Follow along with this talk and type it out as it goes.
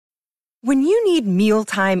When you need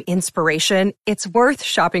mealtime inspiration, it's worth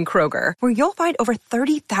shopping Kroger, where you'll find over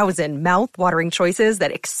 30,000 mouth-watering choices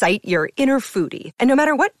that excite your inner foodie. And no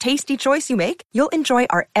matter what tasty choice you make, you'll enjoy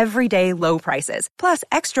our everyday low prices, plus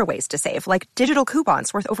extra ways to save, like digital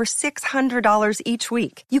coupons worth over $600 each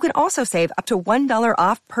week. You can also save up to $1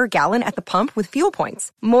 off per gallon at the pump with fuel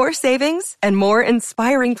points. More savings and more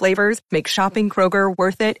inspiring flavors make shopping Kroger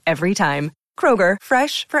worth it every time. Kroger,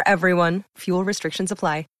 fresh for everyone. Fuel restrictions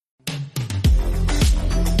apply.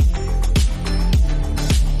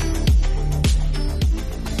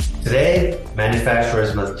 Today,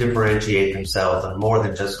 manufacturers must differentiate themselves on more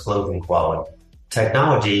than just clothing quality.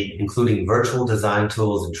 Technology, including virtual design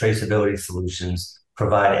tools and traceability solutions,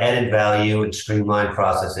 provide added value and streamlined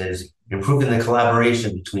processes, improving the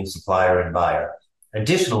collaboration between supplier and buyer.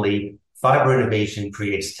 Additionally, fiber innovation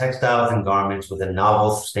creates textiles and garments with a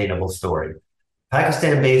novel, sustainable story.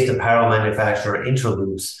 Pakistan-based apparel manufacturer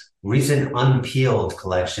Interloop's recent Unpeeled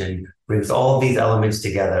collection brings all of these elements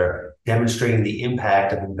together, demonstrating the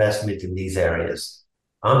impact of investment in these areas.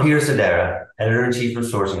 I'm Peter Sedera, Editor-in-Chief of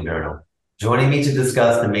Sourcing Journal. Joining me to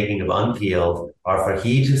discuss the making of Unpeeled are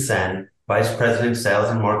Fahid Hussain, Vice President, Sales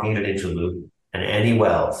and Marketing at Interloop, and Annie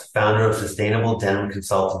Wells, founder of sustainable denim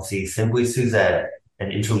consultancy Simply Suzette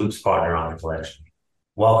and Interloop's partner on the collection.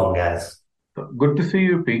 Welcome, guys. Good to see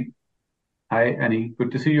you, Pete. Hi, Annie.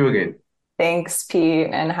 Good to see you again. Thanks, Pete.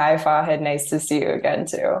 And hi, Fahid. Nice to see you again,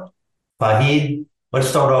 too. Fahid, let's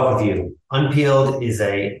start off with you. Unpeeled is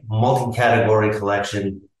a multi-category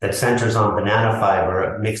collection that centers on banana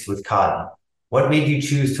fiber mixed with cotton. What made you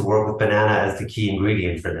choose to work with banana as the key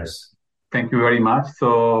ingredient for this? Thank you very much.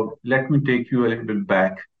 So let me take you a little bit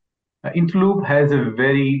back. Interloop has a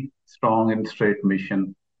very strong and straight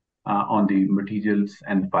mission on the materials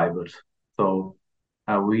and fibers. So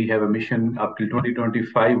we have a mission up till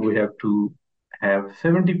 2025. We have to have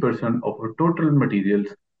 70% of our total materials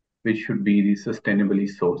which should be the sustainably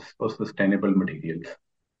sourced or sustainable materials.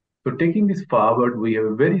 So taking this forward, we have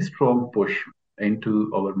a very strong push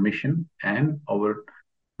into our mission and our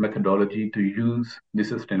methodology to use the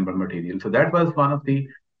sustainable material. So that was one of the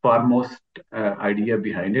foremost idea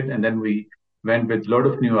behind it. And then we went with a lot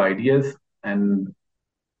of new ideas. And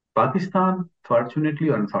Pakistan, fortunately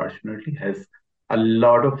or unfortunately, has a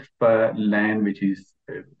lot of land which is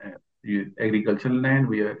agricultural land.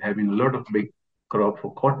 We are having a lot of big crop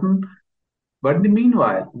for cotton. But in the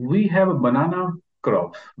meanwhile, we have a banana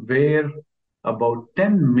crops where about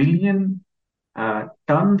 10 million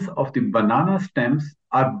tons of the banana stems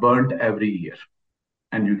are burnt every year.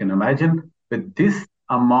 And you can imagine with this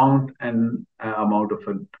amount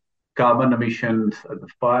of carbon emissions, the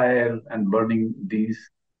fire and burning these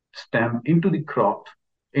stems into the crops,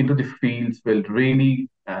 into the fields will really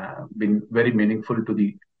been very meaningful to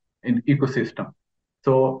the ecosystem.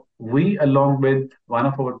 So we, along with one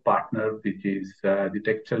of our partners, which is the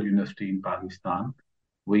Textile University in Pakistan,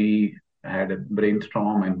 we had a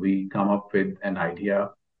brainstorm and we come up with an idea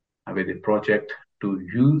with a project to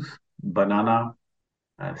use banana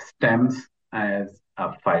stems as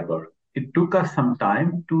a fiber. It took us some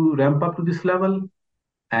time to ramp up to this level.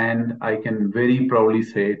 And I can very proudly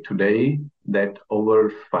say today that our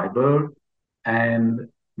fiber, and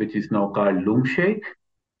which is now called Loom Shake,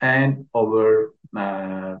 and our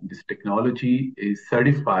this technology is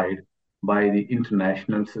certified by the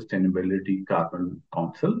International Sustainability Carbon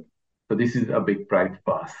Council. So this is a big pride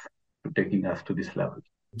for us for taking us to this level.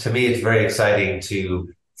 To me, it's very exciting to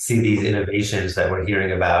see these innovations that we're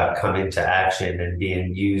hearing about come into action and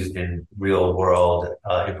being used in real world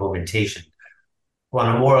implementation.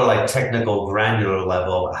 On a more like technical, granular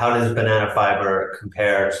level, how does banana fiber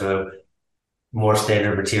compare to more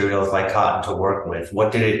standard materials like cotton to work with?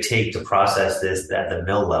 What did it take to process this at the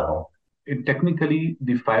mill level? Technically,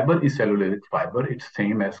 the fiber is cellulosic fiber. It's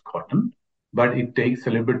same as cotton, but it takes a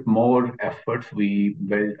little bit more efforts. We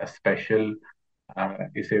build a special,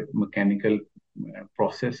 it's a mechanical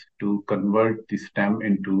process to convert the stem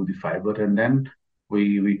into the fiber, and then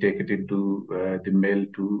we take it into the mill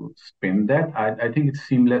to spin that. I think it's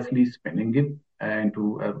seamlessly spinning it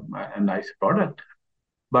into a nice product.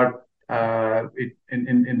 But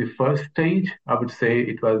in the first stage, I would say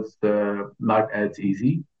it was not as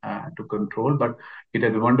easy to control, but it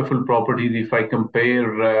has wonderful properties. If I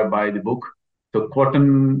compare by the book, so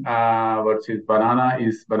cotton versus banana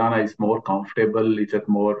is more comfortable. It's at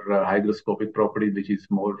more hygroscopic properties, which is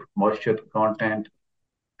more moisture content.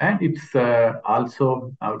 And it's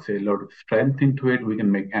also, I would say, a lot of strength into it. We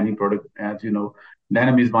can make any product. As you know,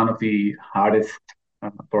 denim is one of the hardest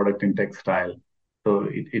product in textile. So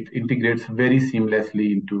it integrates very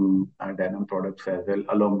seamlessly into denim products as well,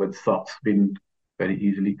 along with socks being very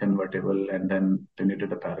easily convertible, and then the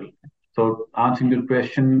knitted apparel. So answering your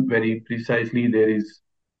question very precisely, there is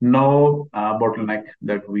no bottleneck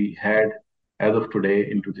that we had as of today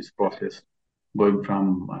into this process, going from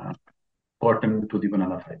cotton to the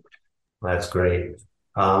banana fiber. That's great.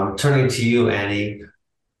 Turning to you, Annie,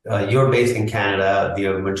 you're based in Canada.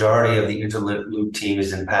 The majority of the Interloop team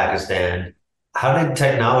is in Pakistan. How did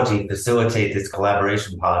technology facilitate this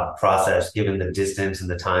collaboration process, given the distance and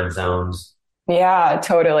the time zones? Yeah,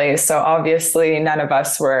 totally. So obviously, none of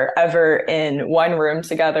us were ever in one room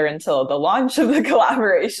together until the launch of the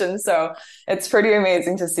collaboration. So it's pretty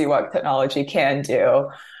amazing to see what technology can do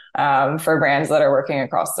for brands that are working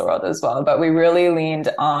across the world as well. But we really leaned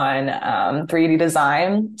on 3D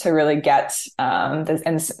design to really get this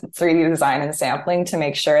and 3D design and sampling to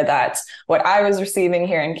make sure that what I was receiving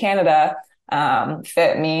here in Canada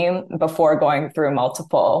fit me before going through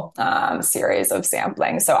multiple series of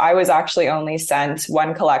sampling. So I was actually only sent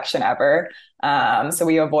one collection ever. So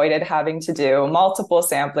we avoided having to do multiple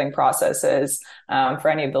sampling processes for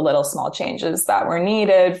any of the little small changes that were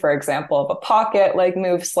needed. For example, if a pocket like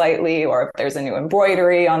moves slightly, or if there's a new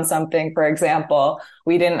embroidery on something, for example,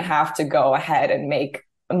 we didn't have to go ahead and make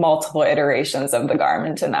multiple iterations of the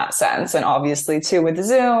garment in that sense. And obviously too, with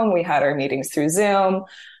Zoom, we had our meetings through Zoom.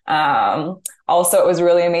 Also, it was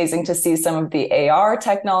really amazing to see some of the AR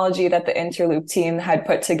technology that the Interloop team had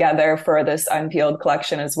put together for this Unpeeled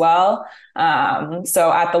collection as well.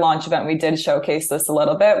 So at the launch event, we did showcase this a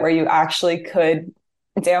little bit, where you actually could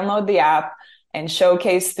download the app and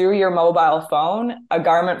showcase through your mobile phone a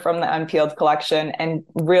garment from the Unpeeled collection and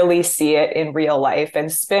really see it in real life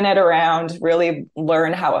and spin it around, really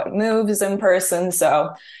learn how it moves in person.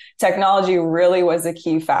 So technology really was a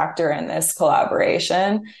key factor in this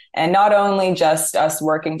collaboration. And not only just us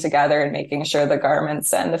working together and making sure the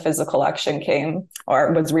garments and the physical collection came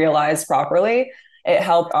or was realized properly, it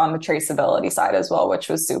helped on the traceability side as well, which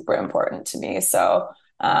was super important to me. So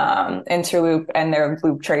Interloop and their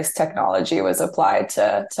Loop Trace technology was applied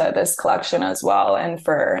to this collection as well. And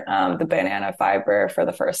for the banana fiber for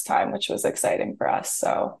the first time, which was exciting for us.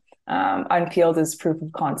 So Unpeeled is proof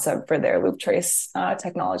of concept for their Loop Trace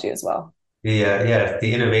technology as well. The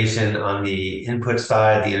innovation on the input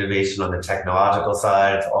side, the innovation on the technological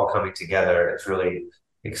side, it's all coming together. It's really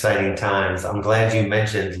exciting times. I'm glad you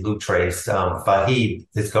mentioned Loop Trace. Fahid,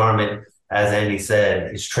 this garment, as Andy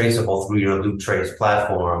said, is traceable through your Loop Trace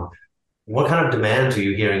platform. What kind of demands are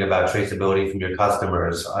you hearing about traceability from your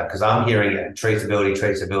customers? Because I'm hearing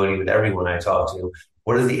traceability with everyone I talk to.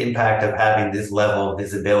 What is the impact of having this level of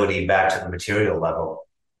visibility back to the material level?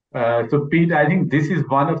 So Pete, I think this is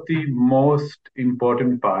one of the most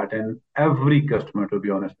important part, and every customer, to be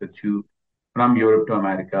honest with you, from Europe to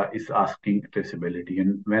America is asking traceability.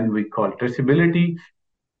 And when we call traceability,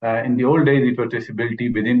 in the old days, it was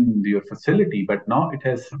traceability within your facility, but now it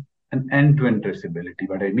has an end-to-end traceability.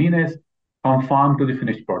 What I mean is from farm to the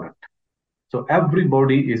finished product. So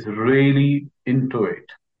everybody is really into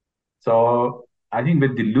it. So I think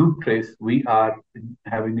with the Loop Trace, we are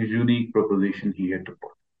having a unique proposition here to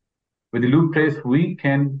put. With the Loop Trace, we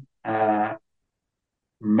can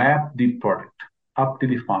map the product up to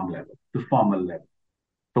the farm level, to farmer level.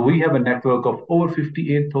 So we have a network of over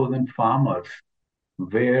 58,000 farmers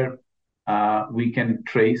where we can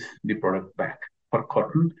trace the product back for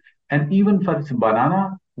cotton. And even for this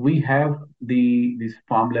banana, we have this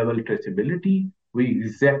farm level traceability. We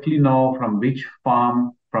exactly know from which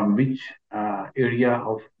farm, from which area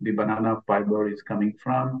of the banana fiber is coming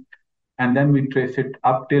from. And then we trace it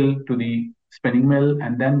up till to the spinning mill,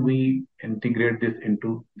 and then we integrate this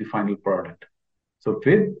into the final product. So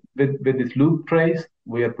with this Loop Trace,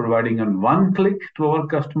 we are providing on one click to our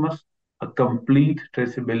customers a complete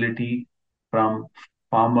traceability from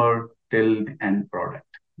farmer till the end product.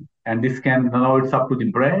 And this can, now it's up to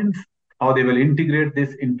the brands how they will integrate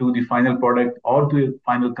this into the final product or to the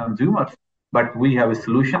final consumers. But we have a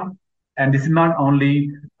solution. And this is not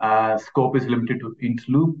only scope is limited to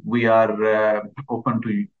Interloop. We are open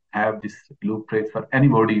to have this Loop Trace for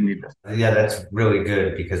anybody in the industry. Yeah, that's really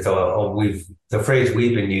good because the phrase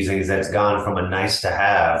we've been using is that it's gone from a nice to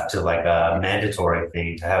have to like a mandatory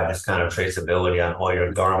thing to have this kind of traceability on all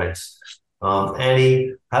your garments.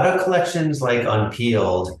 Annie, how do collections like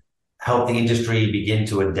Unpeeled help the industry begin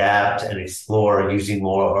to adapt and explore using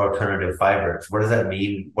more alternative fibers? What does that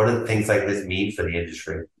mean? What do things like this mean for the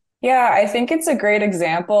industry? Yeah, I think it's a great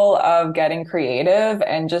example of getting creative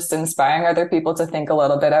and just inspiring other people to think a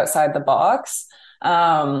little bit outside the box.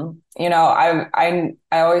 I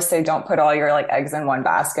always say don't put all your like eggs in one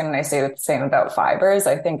basket, and I say the same about fibers.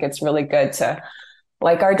 I think it's really good to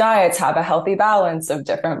like our diets, have a healthy balance of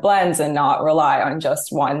different blends and not rely on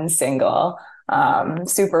just one single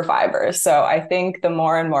super fiber. So I think the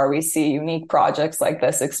more and more we see unique projects like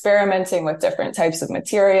this, experimenting with different types of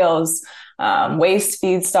materials, waste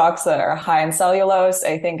feedstocks that are high in cellulose,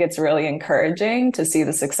 I think it's really encouraging to see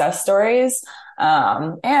the success stories.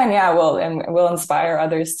 We'll inspire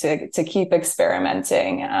others to keep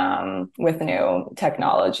experimenting with new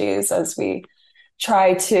technologies as we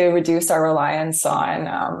try to reduce our reliance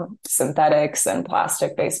on synthetics and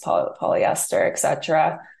plastic-based polyester, et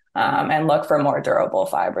cetera. And look for more durable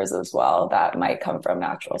fibers as well that might come from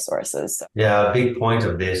natural sources. Yeah, a big point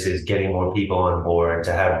of this is getting more people on board.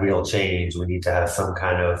 To have real change, we need to have some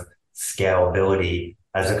kind of scalability.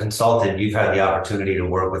 As a consultant, you've had the opportunity to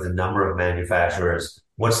work with a number of manufacturers.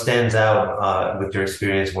 What stands out with your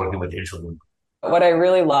experience working with Interloop? What I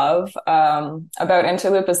really love about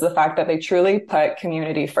Interloop is the fact that they truly put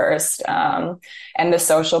community first. And the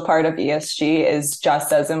social part of ESG is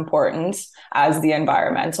just as important as the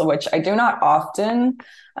environmental, which I do not often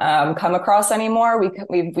come across anymore.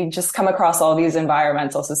 We just come across all these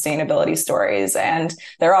environmental sustainability stories, and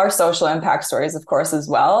there are social impact stories, of course, as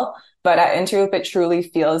well. But at Interloop, it truly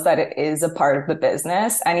feels that it is a part of the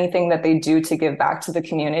business. Anything that they do to give back to the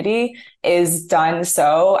community is done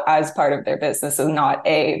so as part of their business and not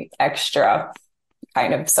a extra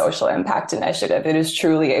kind of social impact initiative. It is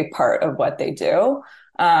truly a part of what they do.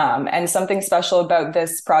 And something special about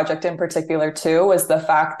this project in particular, too, was the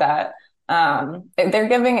fact that they're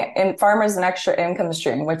giving farmers an extra income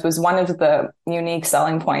stream, which was one of the unique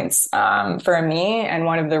selling points for me and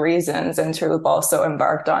one of the reasons Interloop also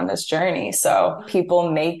embarked on this journey. So people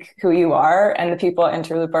make who you are, and the people at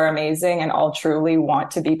Interloop are amazing and all truly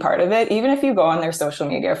want to be part of it. Even if you go on their social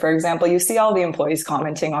media, for example, you see all the employees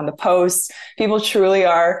commenting on the posts. People truly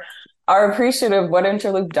are appreciative of what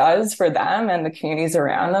Interloop does for them and the communities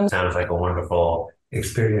around them. Sounds like a wonderful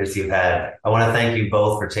experience you've had. I want to thank you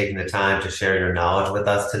both for taking the time to share your knowledge with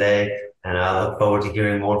us today, and I look forward to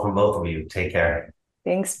hearing more from both of you. Take care.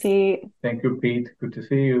 Thanks, Pete. Thank you, Pete. Good to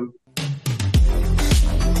see you.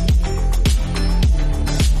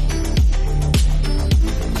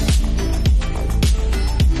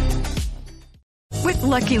 With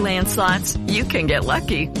Lucky Land Slots, you can get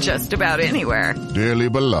lucky just about anywhere. Dearly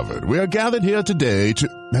beloved, we are gathered here today to...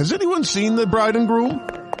 Has anyone seen the bride and groom?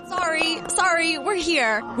 Sorry, we're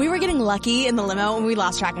here. We were getting lucky in the limo and we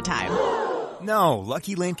lost track of time. No,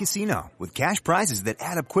 Lucky Land Casino, with cash prizes that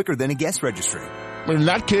add up quicker than a guest registry. In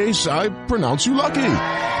that case, I pronounce you lucky.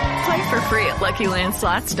 Play for free at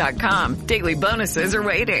LuckyLandSlots.com. Daily bonuses are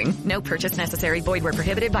waiting. No purchase necessary. Void where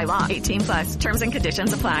prohibited by law. 18+. Terms and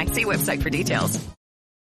conditions apply. See website for details.